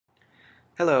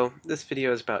Hello, this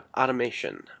video is about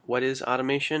automation. What is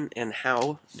automation and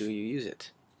how do you use it?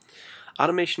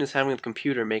 Automation is having the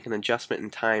computer make an adjustment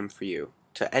in time for you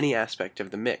to any aspect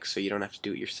of the mix so you don't have to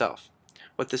do it yourself.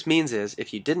 What this means is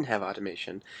if you didn't have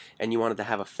automation and you wanted to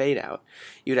have a fade out,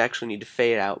 you'd actually need to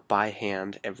fade out by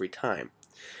hand every time.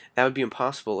 That would be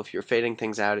impossible if you're fading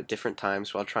things out at different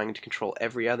times while trying to control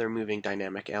every other moving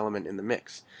dynamic element in the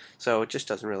mix, so it just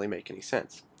doesn't really make any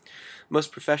sense.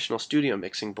 Most professional studio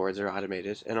mixing boards are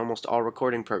automated, and almost all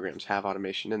recording programs have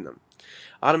automation in them.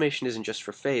 Automation isn't just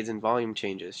for fades and volume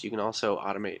changes, you can also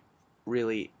automate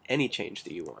really any change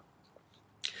that you want.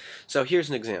 So here's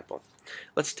an example.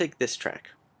 Let's take this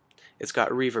track. It's got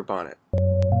reverb on it.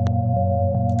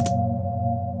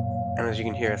 And as you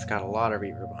can hear, it's got a lot of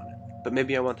reverb on it. But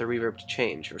maybe I want the reverb to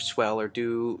change, or swell, or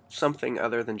do something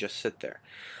other than just sit there.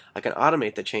 I can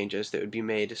automate the changes that would be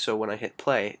made so when I hit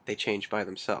play, they change by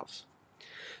themselves.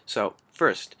 So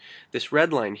first, this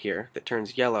red line here that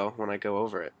turns yellow when I go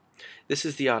over it, this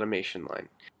is the automation line.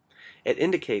 It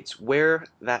indicates where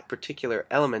that particular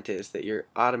element is that you're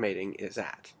automating is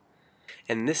at.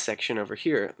 And this section over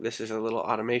here, this is a little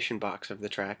automation box of the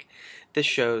track. This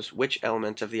shows which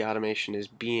element of the automation is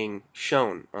being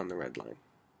shown on the red line.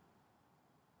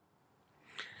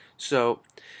 So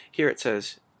here it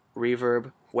says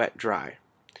reverb, wet, dry.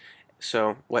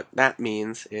 So what that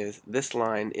means is this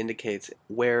line indicates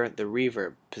where the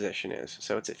reverb position is.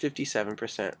 So it's at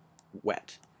 57%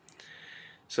 wet.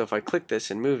 So if I click this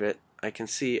and move it, I can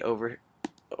see over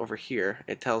here,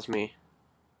 it tells me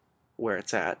where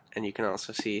it's at, and you can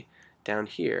also see down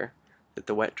here that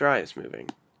the wet dry is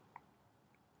moving.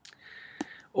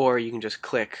 Or you can just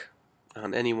click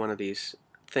on any one of these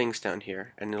things down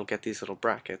here and it'll get these little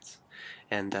brackets,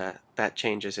 and that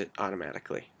changes it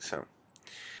automatically.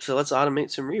 So let's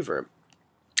automate some reverb.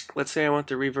 Let's say I want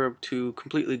the reverb to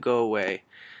completely go away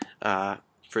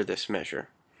for this measure,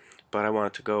 but I want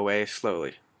it to go away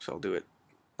slowly, so I'll do it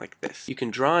like this. You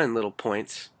can draw in little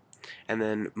points and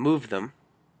then move them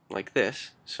like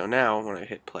this. So now when I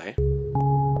hit play,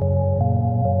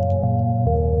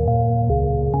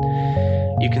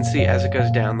 you can see as it goes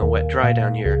down, the wet dry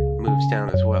down here moves down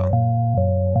as well.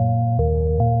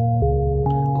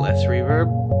 Less reverb,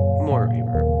 more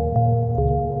reverb.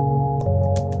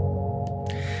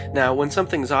 Now when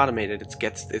something's automated, it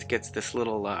gets this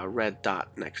little red dot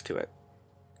next to it.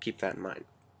 Keep that in mind.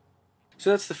 So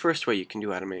that's the first way you can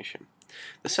do automation.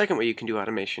 The second way you can do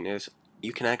automation is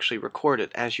you can actually record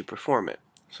it as you perform it.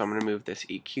 So I'm going to move this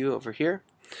EQ over here.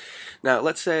 Now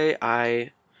let's say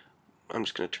I'm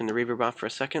just going to turn the reverb off for a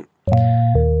second.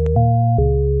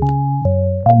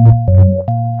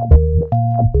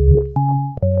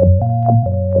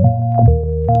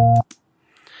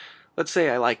 Let's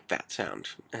say I liked that sound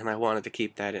and I wanted to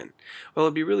keep that in. Well,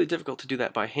 it'd be really difficult to do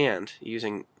that by hand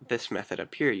using this method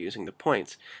up here, using the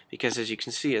points, because as you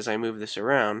can see, as I move this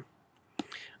around,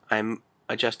 I'm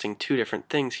adjusting two different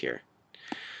things here.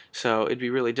 So it'd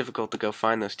be really difficult to go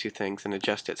find those two things and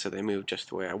adjust it so they move just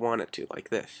the way I want it to,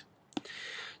 like this.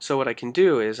 So what I can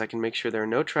do is I can make sure there are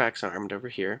no tracks armed over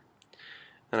here,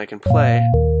 and I can play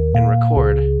and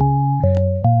record,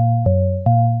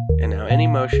 and now any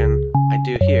motion I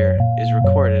do here is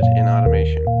recorded in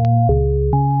automation.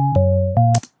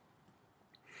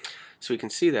 So we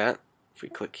can see that if we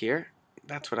click here,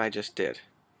 that's what I just did.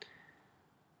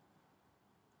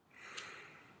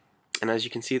 And as you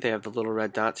can see, they have the little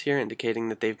red dots here indicating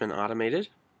that they've been automated.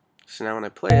 So now when I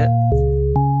play it,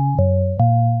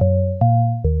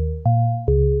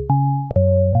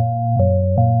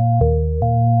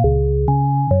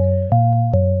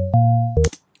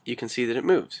 you can see that it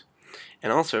moves.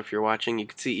 And also, if you're watching, you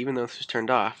can see even though this was turned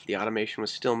off, the automation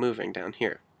was still moving down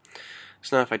here.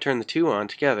 So now if I turn the two on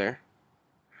together,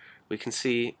 we can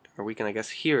see, or we can I guess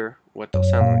hear what they'll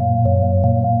sound like.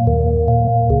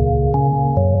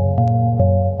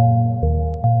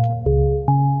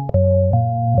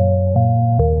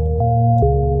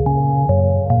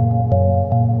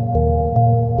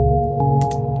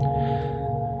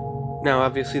 Now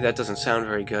obviously that doesn't sound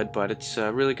very good, but it's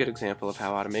a really good example of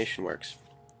how automation works.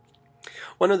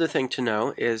 One other thing to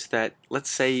know is that let's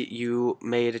say you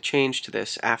made a change to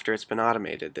this after it's been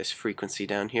automated, this frequency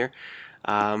down here.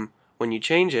 When you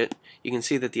change it, you can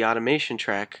see that the automation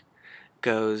track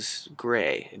goes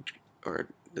gray, or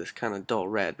this kind of dull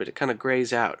red, but it kind of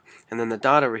grays out, and then the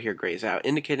dot over here grays out,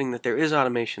 indicating that there is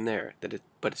automation there,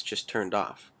 but it's just turned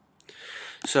off.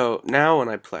 So now when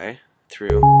I play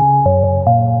through,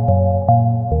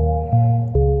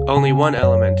 only one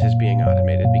element is being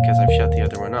automated because I've shut the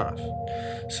other one off.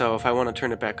 So if I want to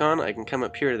turn it back on, I can come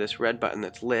up here to this red button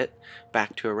that's lit,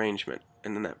 back to arrangement,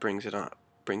 and then that brings it on.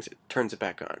 turns it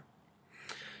back on.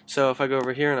 So if I go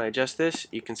over here and I adjust this,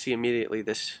 you can see immediately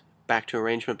this back to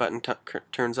arrangement button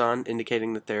turns on,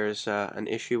 indicating that there's an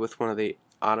issue with one of the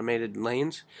automated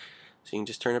lanes. So you can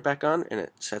just turn it back on and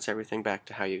it sets everything back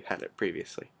to how you had it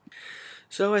previously.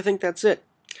 So I think that's it.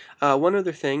 One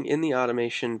other thing, in the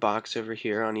automation box over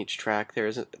here on each track,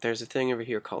 there's a thing over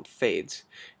here called fades,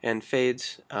 and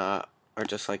fades are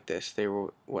just like this. They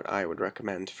were what I would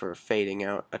recommend for fading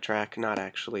out a track, not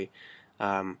actually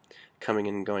coming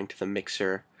in and going to the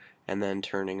mixer and then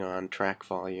turning on track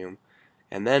volume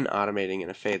and then automating in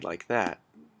a fade like that.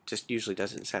 Just usually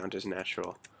doesn't sound as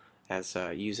natural as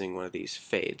using one of these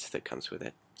fades that comes with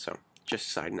it. So just a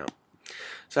side note.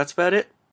 So that's about it.